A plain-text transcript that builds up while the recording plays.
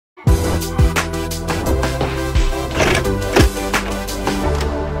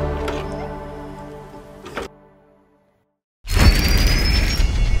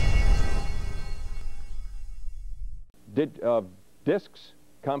discs,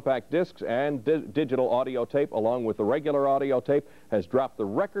 compact discs, and digital audio tape, along with the regular audio tape, has dropped the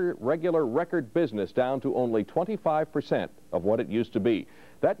regular record business down to only 25% of what it used to be.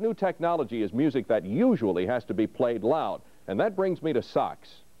 That new technology is music that usually has to be played loud. And that brings me to socks.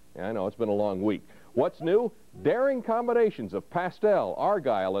 Yeah, I know, it's been a long week. What's new? Daring combinations of pastel,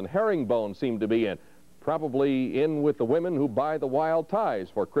 argyle, and herringbone seem to be in. Probably in with the women who buy the wild ties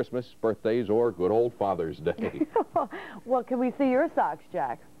for Christmas, birthdays, or good old Father's Day. Well, can we see your socks,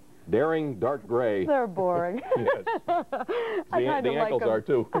 Jack? Daring, dark gray. They're boring. Yes. The ankles are,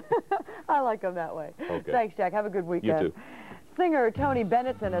 too. I like them that way. Okay. Thanks, Jack. Have a good weekend. You too. Singer Tony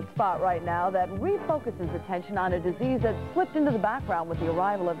Bennett's in a spot right now that refocuses attention on a disease that slipped into the background with the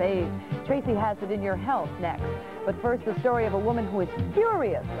arrival of AIDS. Tracy has it in your health next. But first, the story of a woman who is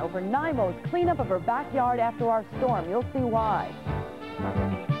furious over NYMO's cleanup of her backyard after our storm. You'll see why.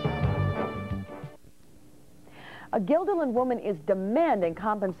 A Guilderland woman is demanding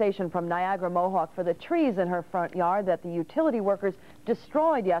compensation from Niagara Mohawk for the trees in her front yard that the utility workers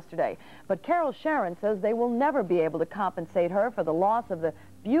destroyed yesterday. But Carol Sharon says they will never be able to compensate her for the loss of the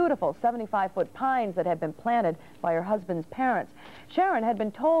beautiful 75-foot pines that had been planted by her husband's parents. Sharon had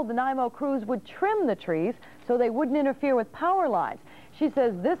been told the NYMO crews would trim the trees so they wouldn't interfere with power lines. She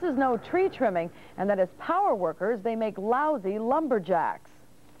says this is no tree trimming and that as power workers they make lousy lumberjacks.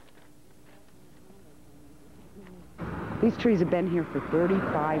 These trees have been here for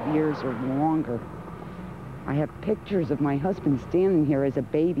 35 years or longer. I have pictures of my husband standing here as a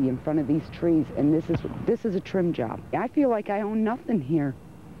baby in front of these trees, and this is a trim job. I feel like I own nothing here.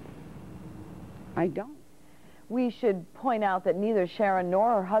 I don't. We should point out that neither Sharon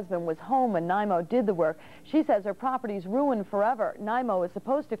nor her husband was home when NYMO did the work. She says her property's ruined forever. NYMO is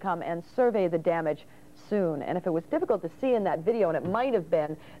supposed to come and survey the damage soon. And if it was difficult to see in that video, and it might have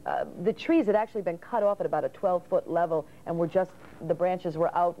been, the trees had actually been cut off at about a 12-foot level, and the branches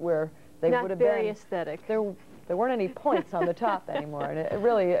were out where they would have been. Not very aesthetic. There weren't any points on the top anymore. And it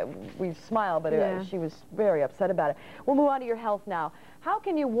really, we smiled, but she was very upset about it. We'll move on to your health now. How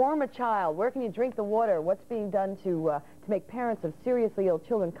can you warm a child? Where can you drink the water? What's being done to make parents of seriously ill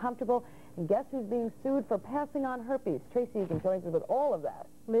children comfortable? And guess who's being sued for passing on herpes? Tracy Egan joins us with all of that.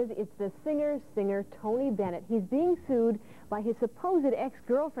 Liz, it's the singer Tony Bennett. He's being sued by his supposed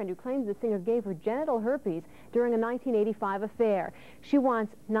ex-girlfriend who claims the singer gave her genital herpes during a 1985 affair. She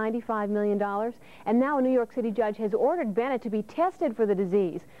wants $95 million, and now a New York City judge has ordered Bennett to be tested for the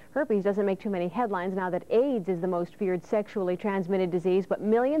disease. Herpes doesn't make too many headlines now that AIDS is the most feared sexually transmitted disease, but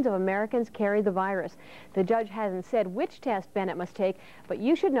millions of Americans carry the virus. The judge hasn't said which test Bennett must take, but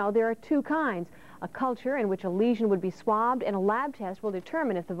you should know there are two kinds. A culture in which a lesion would be swabbed, and a lab test will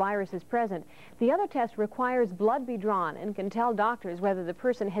determine if the virus is present. The other test requires blood be drawn and can tell doctors whether the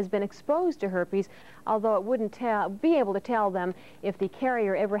person has been exposed to herpes, although it wouldn't be able to tell them if the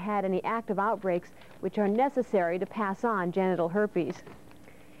carrier ever had any active outbreaks which are necessary to pass on genital herpes.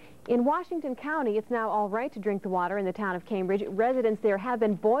 In Washington County, it's now all right to drink the water in the town of Cambridge. Residents there have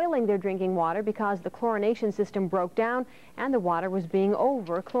been boiling their drinking water because the chlorination system broke down and the water was being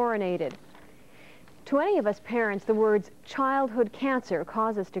over-chlorinated. To any of us parents, the words childhood cancer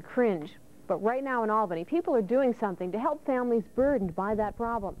cause us to cringe. But right now in Albany, people are doing something to help families burdened by that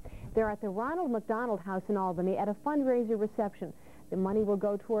problem. They're at the Ronald McDonald House in Albany at a fundraiser reception. The money will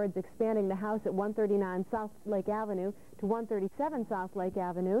go towards expanding the house at 139 South Lake Avenue to 137 South Lake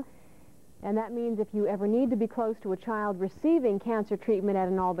Avenue. And that means if you ever need to be close to a child receiving cancer treatment at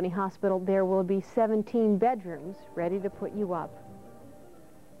an Albany hospital, there will be 17 bedrooms ready to put you up.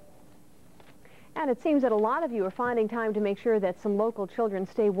 And it seems that a lot of you are finding time to make sure that some local children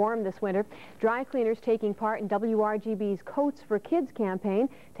stay warm this winter. Dry cleaners taking part in WRGB's Coats for Kids campaign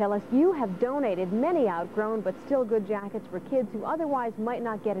tell us you have donated many outgrown but still good jackets for kids who otherwise might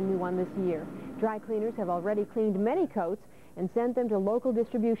not get a new one this year. Dry cleaners have already cleaned many coats and sent them to local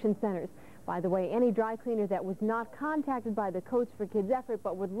distribution centers. By the way, any dry cleaner that was not contacted by the Coats for Kids effort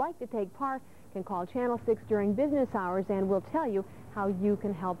but would like to take part can call Channel 6 during business hours and we'll tell you how you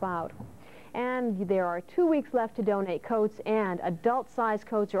can help out. And there are 2 weeks left to donate coats, and adult-size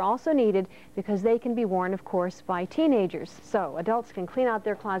coats are also needed because they can be worn, of course, by teenagers. So adults can clean out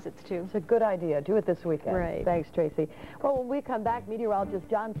their closets, too. It's a good idea. Do it this weekend. Right. Thanks, Tracy. Well, when we come back, meteorologist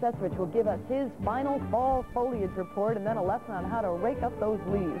John Cessarich will give us his final fall foliage report and then a lesson on how to rake up those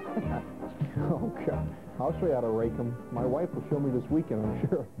leaves. Oh, God. I'll show you how to rake them. My wife will show me this weekend, I'm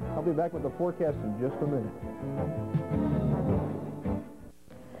sure. I'll be back with the forecast in just a minute.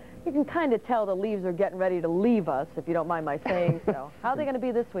 You can kind of tell the leaves are getting ready to leave us, if you don't mind my saying so. How are they going to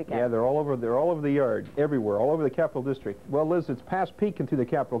be this weekend? Yeah, they're all over the yard, everywhere, all over the Capital District. Well, Liz, it's past peak into the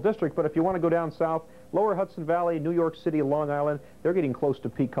Capital District, but if you want to go down south, lower Hudson Valley, New York City, Long Island, they're getting close to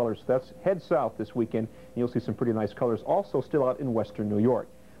peak colors. That's head south this weekend, and you'll see some pretty nice colors also still out in western New York.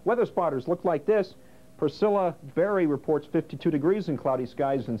 Weather spotters look like this. Priscilla Berry reports 52 degrees and cloudy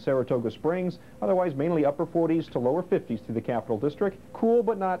skies in Saratoga Springs. Otherwise, mainly upper 40s to lower 50s through the Capital District. Cool,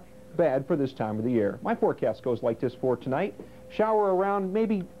 but not bad for this time of the year. My forecast goes like this for tonight. Shower around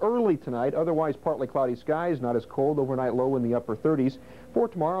maybe early tonight. Otherwise, partly cloudy skies, not as cold. Overnight low in the upper 30s. For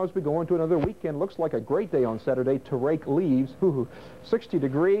tomorrow, as we go into another weekend, looks like a great day on Saturday to rake leaves. 60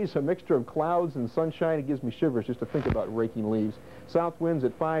 degrees, a mixture of clouds and sunshine. It gives me shivers just to think about raking leaves. South winds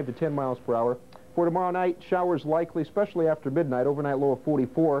at 5 to 10 miles per hour. For tomorrow night, showers likely, especially after midnight. Overnight low of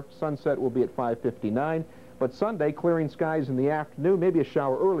 44. Sunset will be at 5:59. But Sunday, clearing skies in the afternoon. Maybe a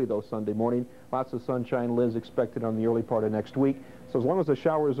shower early, though, Sunday morning. Lots of sunshine, Liz, expected on the early part of next week. So as long as the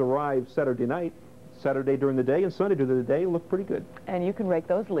showers arrive Saturday night, Saturday during the day, and Sunday during the day, look pretty good. And you can rake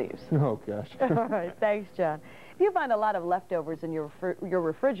those leaves. Oh, gosh. All right. Thanks, John. If you find a lot of leftovers in your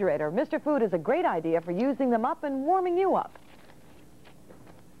refrigerator, Mr. Food is a great idea for using them up and warming you up.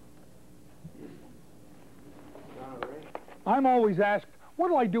 I'm always asked, what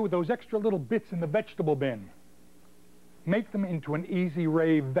do I do with those extra little bits in the vegetable bin? Make them into an Easy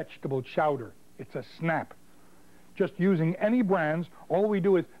Ray vegetable chowder. It's a snap. Just using any brands, all we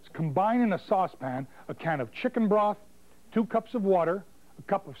do is combine in a saucepan a can of chicken broth, 2 cups of water, a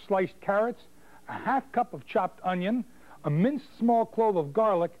cup of sliced carrots, a ½ cup of chopped onion, a minced small clove of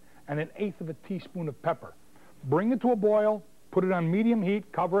garlic, and 1/8 of a teaspoon of pepper. Bring it to a boil, put it on medium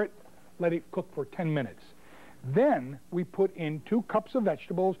heat, cover it, let it cook for 10 minutes. Then we put in 2 cups of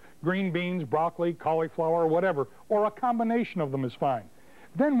vegetables, green beans, broccoli, cauliflower, whatever, or a combination of them is fine.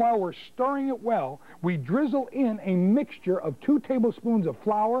 Then while we're stirring it well, we drizzle in a mixture of 2 tablespoons of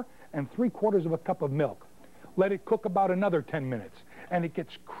flour and 3/4 of a cup of milk. Let it cook about another 10 minutes, and it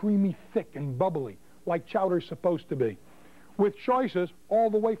gets creamy, thick, and bubbly, like chowder's supposed to be, with choices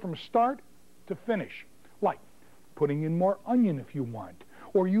all the way from start to finish, like putting in more onion if you want,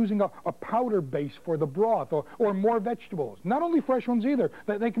 or using a powder base for the broth, or more vegetables. Not only fresh ones either,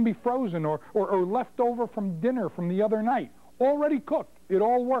 they can be frozen or left over from dinner from the other night. Already cooked. It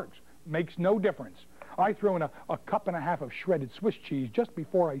all works. Makes no difference. I throw in a 1.5 cups of shredded Swiss cheese just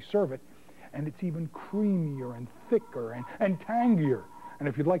before I serve it, and it's even creamier and thicker and tangier. And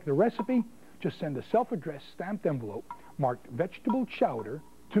if you'd like the recipe, just send a self-addressed stamped envelope marked vegetable chowder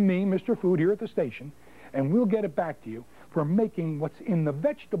to me, Mr. Food, here at the station, and we'll get it back to you for making what's in the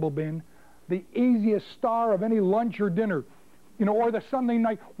vegetable bin the easiest star of any lunch or dinner. You know, or the Sunday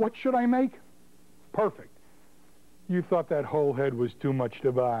night, what should I make? Perfect. You thought that whole head was too much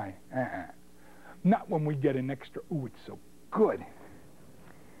to buy. Not when we get an extra. Ooh, it's so good.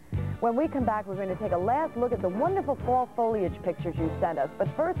 When we come back, we're going to take a last look at the wonderful fall foliage pictures you sent us. But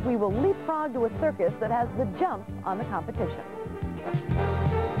first, we will leapfrog to a circus that has the jump on the competition.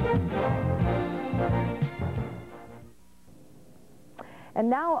 And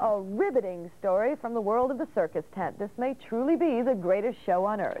now a riveting story from the world of the circus tent. This may truly be the greatest show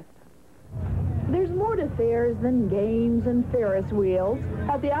on earth. There's more to fairs than games and Ferris wheels.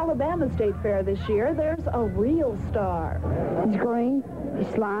 At the Alabama State Fair this year, there's a real star. He's green, he's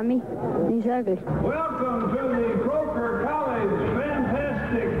slimy, he's ugly. Welcome to the Croker College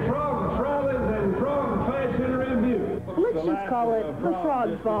Fantastic Frog Frolics and Frog Fashion Review. Let's just call it the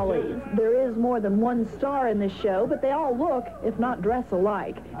Frog Follies. There is more than one star in this show, but they all look, if not dress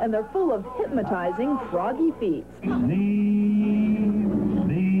alike, and they're full of hypnotizing froggy feats.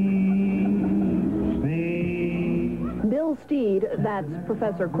 Bill Steed, that's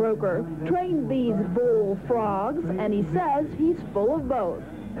Professor Croker, trained these bull frogs, and he says he's full of both.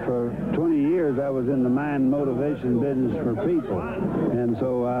 For 20 years, I was in the mind motivation business for people. And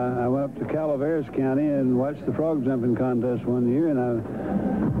so I went up to Calaveras County and watched the frog jumping contest one year, and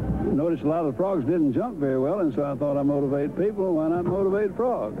I noticed a lot of the frogs didn't jump very well, and so I thought I'd motivate people. Why not motivate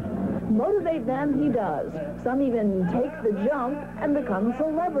frogs? Motivate them he does. Some even take the jump and become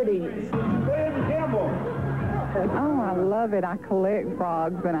celebrities. Ben Campbell. Oh, I love it. I collect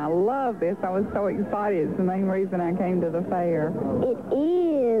frogs, and I love this. I was so excited. It's the main reason I came to the fair. It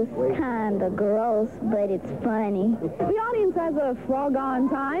is kind of gross, but it's funny. The audience has a frog on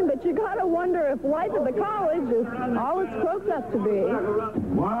time, but you gotta wonder if life at the college is all it's croaked up to be.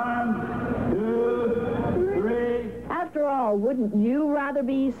 1, 2, 3. After all, wouldn't you rather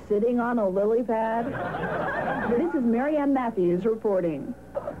be sitting on a lily pad? This is Mary Ann Matthews reporting.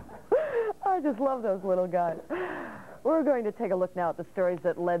 I just love those little guys. We're going to take a look now at the stories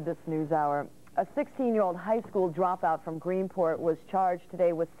that led this news hour. A 16-year-old high school dropout from Greenport was charged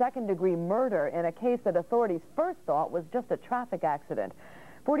today with second-degree murder in a case that authorities first thought was just a traffic accident.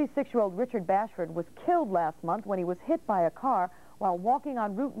 46-year-old Richard Bashford was killed last month when he was hit by a car while walking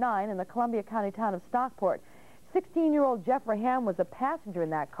on Route 9 in the Columbia County town of Stockport. 16-year-old Jeffrey Ham was a passenger in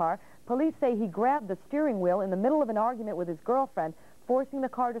that car. Police say he grabbed the steering wheel in the middle of an argument with his girlfriend, forcing the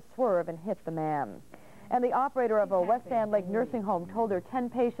car to swerve and hit the man. And the operator of a West Sand Lake nursing home told her 10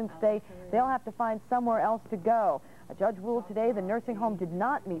 patients say they'll have to find somewhere else to go. A judge ruled today the nursing home did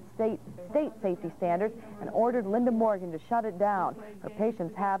not meet state safety standards and ordered Linda Morgan to shut it down. Her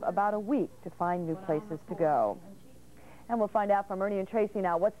patients have about a week to find new places to go. And we'll find out from Ernie and Tracy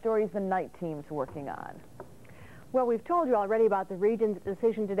now what stories the night team's working on. Well, we've told you already about the region's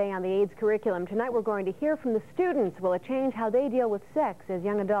decision today on the AIDS curriculum. Tonight we're going to hear from the students. Will it change how they deal with sex as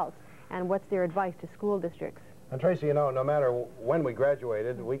young adults? And what's their advice to school districts? And Tracy, you know, no matter when we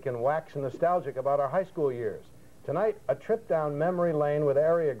graduated, we can wax nostalgic about our high school years. Tonight, a trip down memory lane with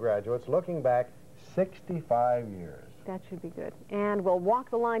area graduates looking back 65 years. That should be good. And we'll walk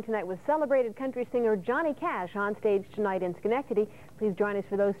the line tonight with celebrated country singer Johnny Cash on stage tonight in Schenectady. Please join us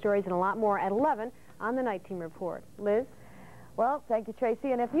for those stories and a lot more at 11 on the Night Team Report. Liz? Well, thank you,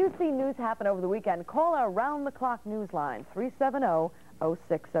 Tracy. And if you see news happen over the weekend, call our round-the-clock news line, 370-0606.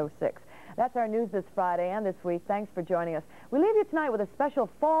 That's our news this Friday and this week. Thanks for joining us. We leave you tonight with a special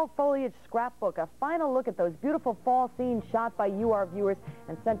fall foliage scrapbook, a final look at those beautiful fall scenes shot by you, our viewers,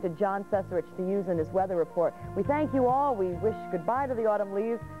 and sent to John Cessarich to use in his weather report. We thank you all. We wish goodbye to the autumn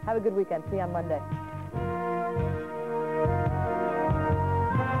leaves. Have a good weekend. See you on Monday.